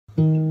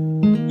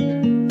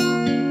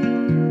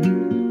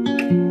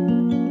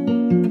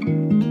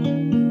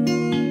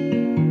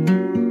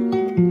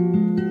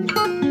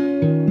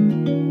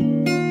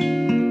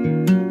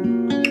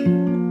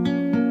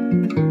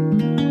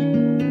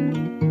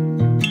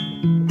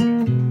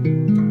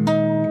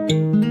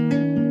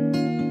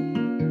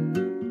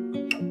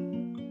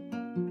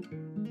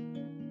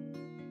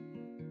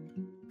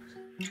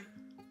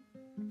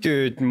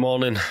Good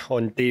morning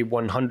on day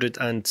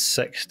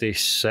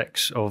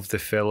 166 of the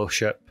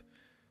fellowship.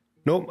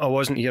 Nope, I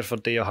wasn't here for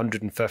day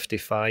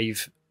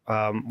 155.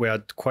 We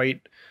had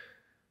quite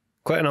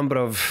a number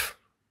of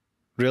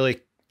really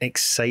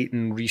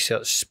exciting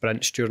research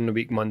sprints during the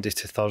week, Monday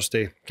to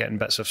Thursday, getting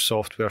bits of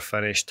software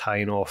finished,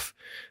 tying off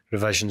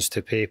revisions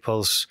to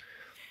papers.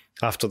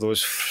 After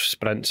those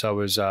sprints, I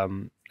was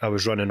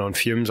running on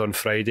fumes on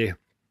Friday,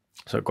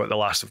 so I got the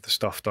last of the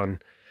stuff done.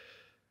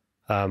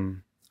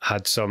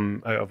 Had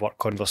some out-of-work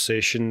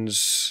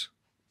conversations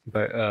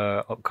about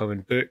an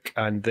upcoming book,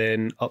 and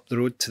then up the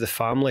road to the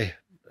family.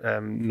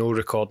 No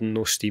recording,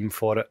 no steam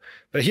for it.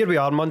 But here we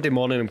are, Monday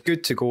morning. I'm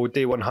good to go,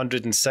 day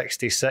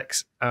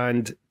 166.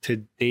 And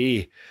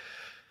today,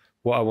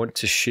 what I want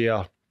to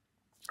share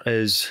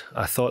is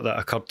a thought that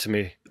occurred to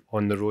me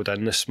on the road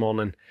in this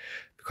morning,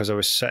 because I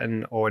was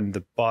sitting on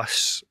the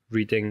bus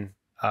reading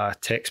a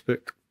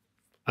textbook,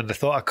 and the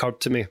thought occurred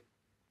to me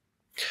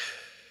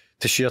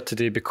to share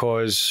today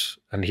because,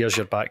 and here's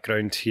your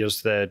background,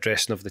 here's the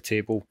dressing of the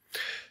table.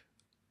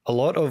 A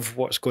lot of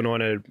what's going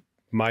on in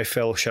my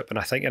fellowship, and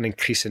I think an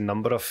increasing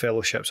number of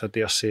fellowships, I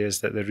dare say, is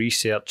that the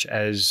research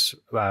is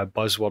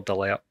buzzword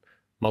alert,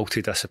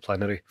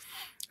 multidisciplinary.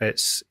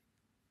 It's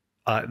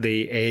at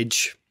the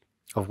edge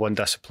of one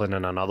discipline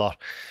and another,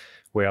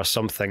 where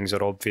some things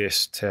are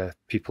obvious to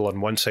people on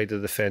one side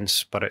of the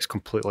fence, but it's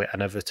completely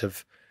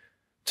innovative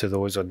to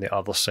those on the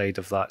other side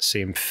of that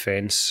same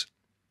fence.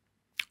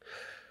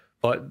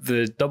 But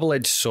the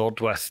double-edged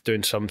sword with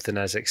doing something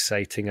as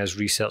exciting as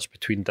research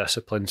between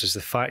disciplines is the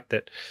fact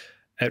that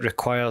it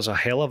requires a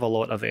hell of a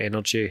lot of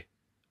energy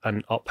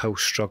and uphill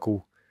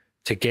struggle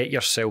to get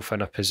yourself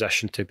in a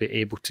position to be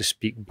able to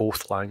speak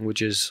both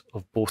languages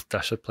of both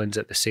disciplines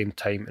at the same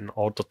time in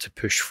order to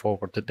push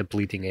forward at the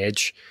bleeding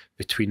edge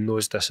between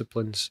those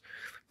disciplines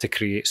to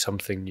create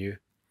something new.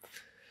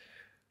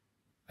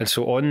 And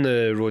so on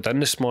the road in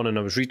this morning,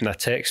 I was reading a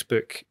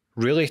textbook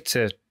really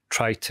to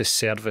try to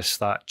service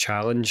that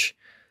challenge.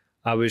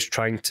 I was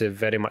trying to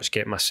very much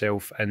get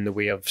myself in the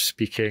way of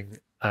speaking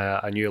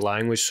a new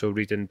language, so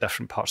reading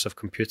different parts of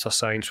computer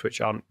science,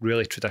 which aren't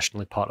really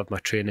traditionally part of my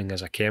training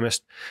as a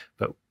chemist,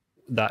 but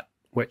that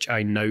which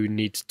I now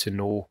need to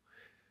know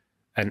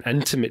in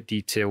intimate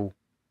detail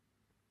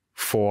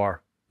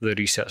for the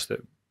research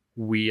that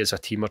we as a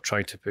team are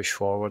trying to push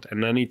forward.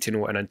 And I need to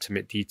know in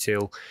intimate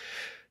detail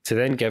to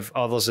then give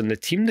others in the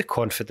team the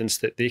confidence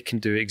that they can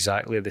do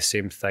exactly the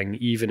same thing,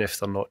 even if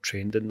they're not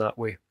trained in that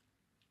way.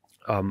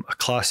 A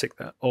classic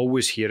that I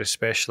always hear,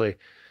 especially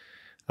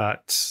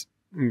at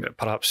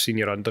perhaps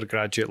senior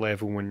undergraduate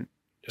level, when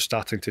you're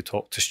starting to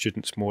talk to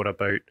students more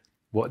about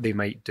what they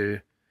might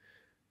do.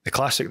 The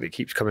classic that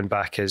keeps coming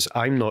back is,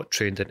 I'm not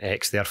trained in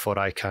X, therefore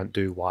I can't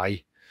do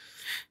Y.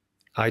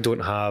 I don't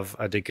have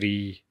a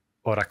degree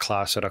or a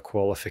class or a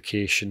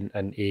qualification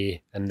in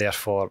A, and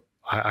therefore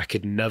I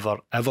could never,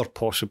 ever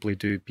possibly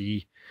do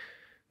B.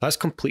 That's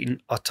complete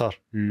and utter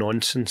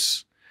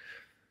nonsense.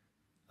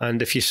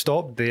 And if you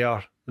stopped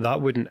there,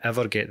 that wouldn't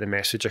ever get the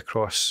message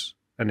across.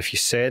 And if you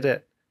said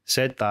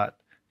that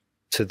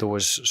to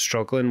those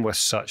struggling with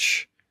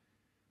such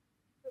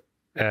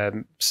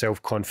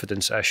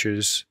self-confidence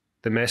issues,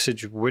 the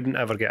message wouldn't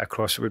ever get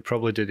across. It would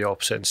probably do the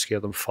opposite and scare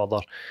them further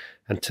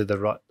into the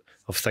rut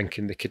of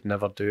thinking they could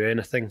never do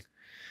anything.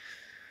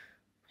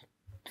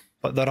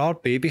 But there are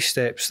baby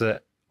steps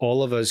that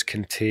all of us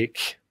can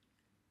take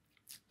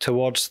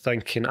towards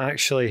thinking,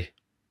 actually,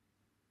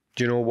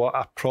 do you know what?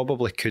 I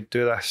probably could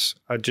do this.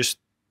 I just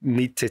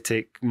need to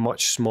take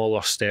much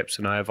smaller steps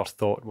than I ever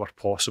thought were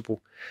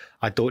possible.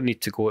 I don't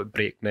need to go at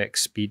breakneck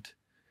speed.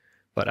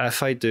 But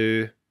if I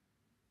do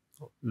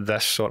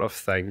this sort of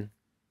thing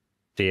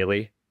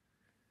daily,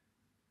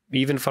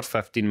 even for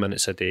 15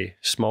 minutes a day,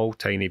 small,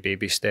 tiny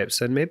baby steps,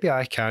 then maybe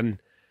I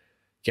can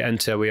get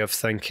into a way of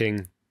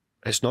thinking,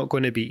 it's not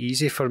going to be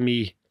easy for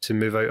me to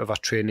move out of a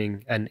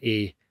training in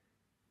A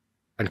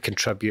and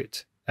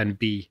contribute in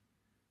B.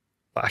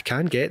 But I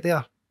can get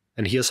there,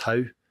 and here's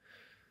how.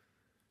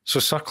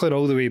 So circling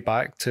all the way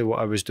back to what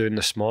I was doing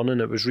this morning,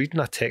 it was reading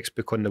a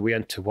textbook on the way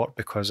into work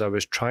because I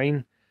was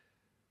trying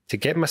to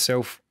get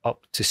myself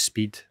up to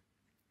speed.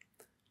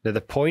 Now,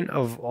 the point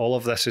of all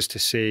of this is to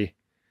say,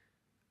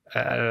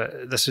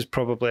 this is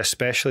probably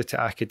especially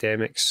to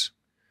academics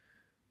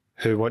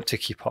who want to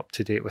keep up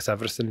to date with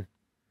everything.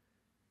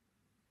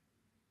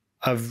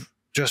 I've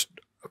just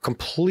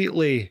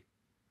completely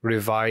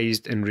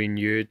revised and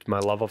renewed my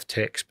love of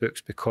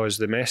textbooks because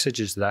the message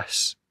is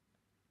this: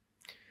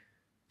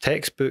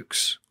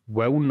 textbooks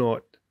will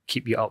not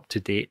keep you up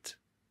to date,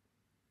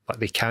 but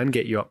they can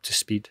get you up to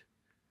speed.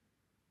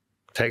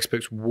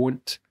 Textbooks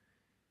won't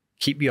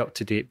keep you up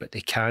to date, but they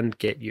can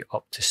get you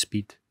up to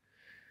speed.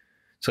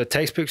 So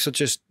textbooks are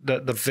just, they're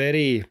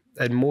very,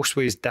 in most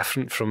ways,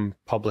 different from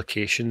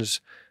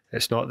publications.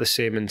 It's not the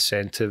same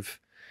incentive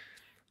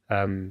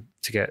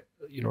to get,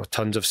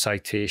 tons of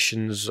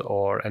citations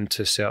or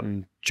into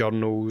certain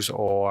journals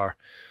or,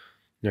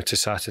 to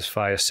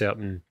satisfy a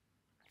certain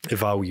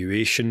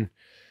evaluation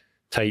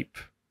type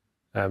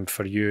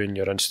for you and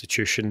your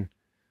institution.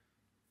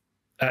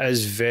 it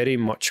is very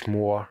much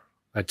more,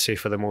 I'd say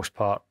for the most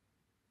part,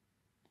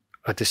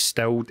 a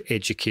distilled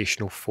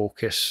educational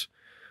focus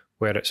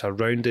where it's a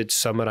rounded,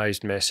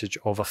 summarised message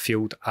of a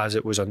field as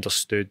it was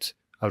understood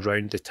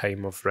around the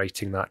time of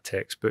writing that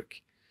textbook.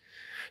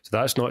 So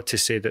that's not to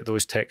say that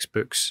those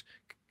textbooks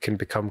can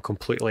become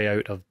completely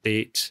out of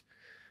date,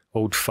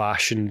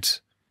 old-fashioned,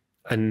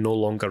 and no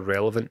longer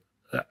relevant.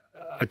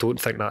 I don't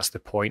think that's the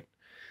point.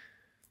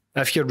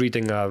 If you're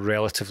reading a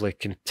relatively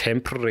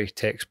contemporary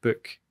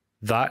textbook,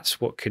 that's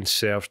what can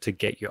serve to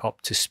get you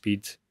up to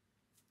speed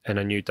in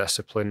a new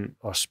discipline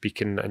or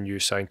speaking a new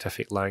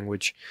scientific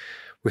language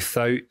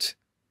without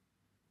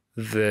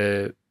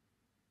the,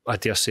 I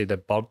dare say, the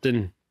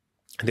burden,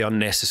 the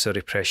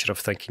unnecessary pressure of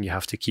thinking you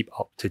have to keep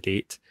up to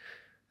date.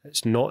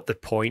 It's not the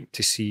point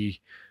to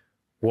see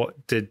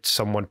what did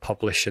someone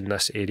publish in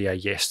this area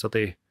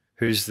yesterday,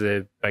 who's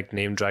the big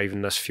name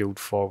driving this field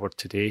forward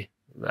today.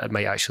 It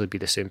might actually be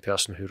the same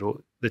person who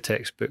wrote the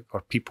textbook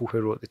or people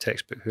who wrote the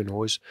textbook, who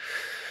knows.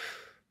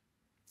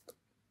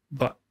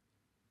 But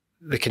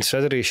the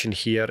consideration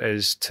here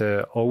is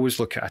to always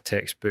look at a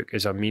textbook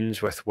as a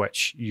means with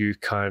which you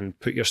can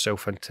put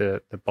yourself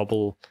into the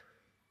bubble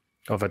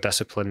of a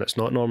discipline that's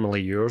not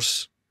normally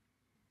yours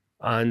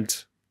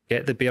and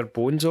get the bare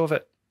bones of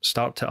it.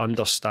 Start to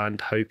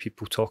understand how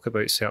people talk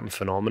about certain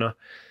phenomena,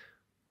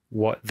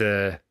 what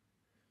the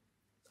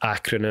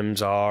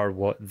acronyms are,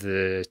 what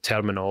the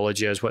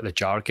terminology is, what the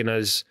jargon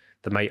is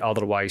that might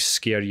otherwise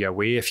scare you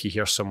away if you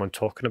hear someone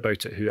talking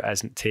about it who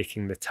isn't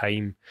taking the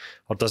time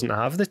or doesn't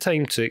have the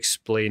time to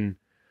explain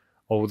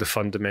all the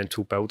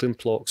fundamental building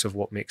blocks of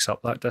what makes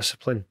up that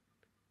discipline.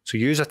 So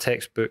use a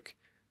textbook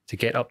to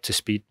get up to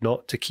speed,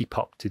 not to keep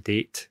up to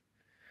date.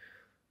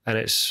 And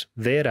it's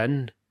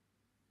therein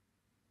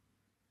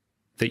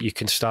that you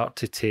can start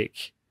to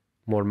take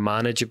more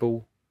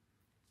manageable,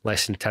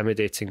 less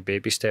intimidating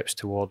baby steps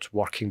towards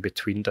working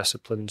between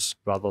disciplines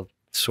rather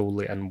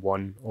solely in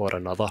one or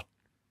another.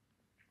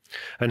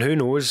 And who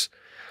knows,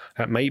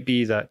 it might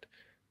be that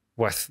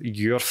with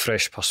your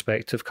fresh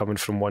perspective coming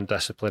from one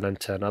discipline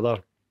into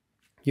another,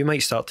 you might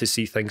start to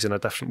see things in a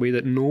different way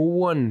that no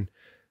one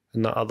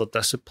in that other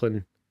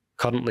discipline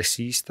currently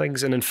sees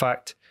things. And in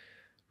fact,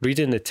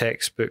 reading the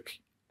textbook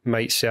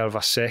might serve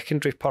a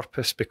secondary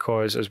purpose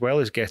because as well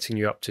as getting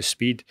you up to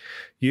speed,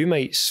 you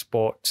might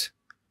spot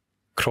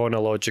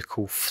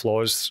chronological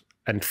flaws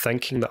in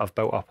thinking that have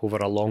built up over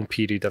a long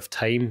period of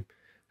time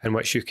in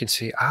which you can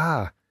say,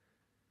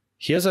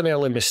 here's an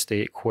early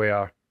mistake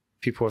where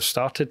people have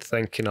started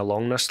thinking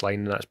along this line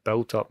and that's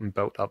built up and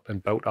built up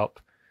and built up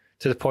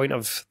to the point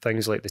of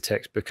things like the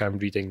textbook I'm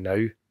reading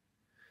now.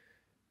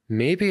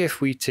 Maybe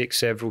if we take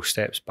several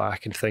steps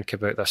back and think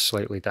about this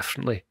slightly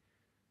differently,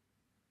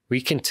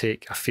 we can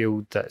take a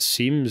field that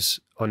seems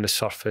on the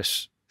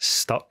surface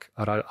stuck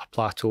or at a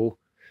plateau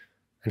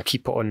and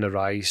keep it on the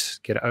rise,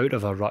 get it out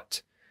of a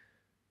rut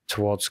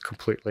towards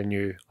completely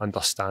new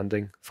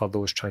understanding for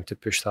those trying to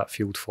push that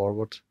field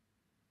forward.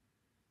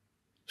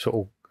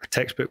 So a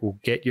textbook will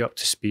get you up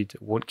to speed,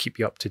 it won't keep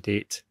you up to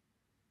date,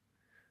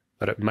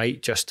 but it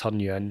might just turn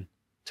you in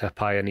to a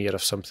pioneer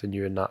of something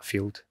new in that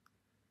field.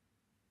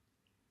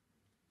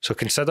 So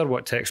consider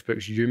what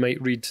textbooks you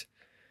might read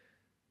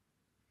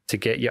to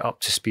get you up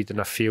to speed in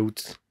a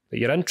field that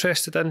you're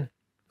interested in,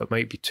 but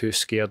might be too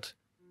scared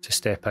to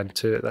step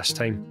into at this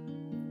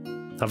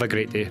time. Have a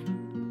great day.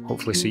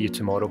 Hopefully see you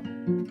tomorrow.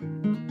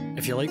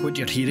 If you like what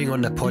you're hearing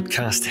on the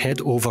podcast, head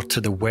over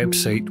to the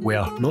website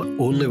where not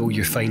only will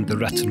you find the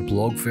written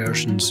blog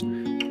versions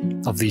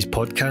of these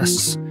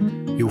podcasts,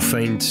 you'll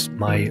find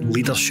my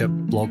leadership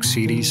blog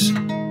series,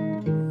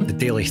 the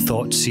daily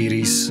thought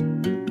series,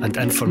 and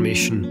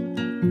information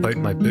about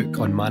my book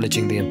on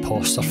managing the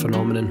imposter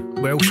phenomenon.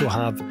 We also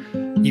have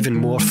even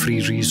more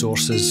free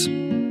resources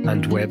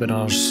and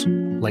webinars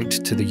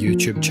linked to the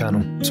YouTube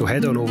channel. So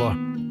head on over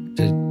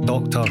to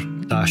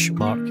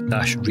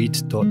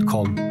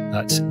dr-mark-reid.com.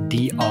 That's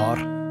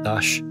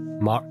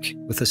dr-mark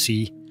with a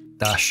C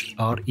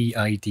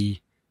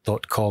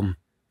 -reid.com.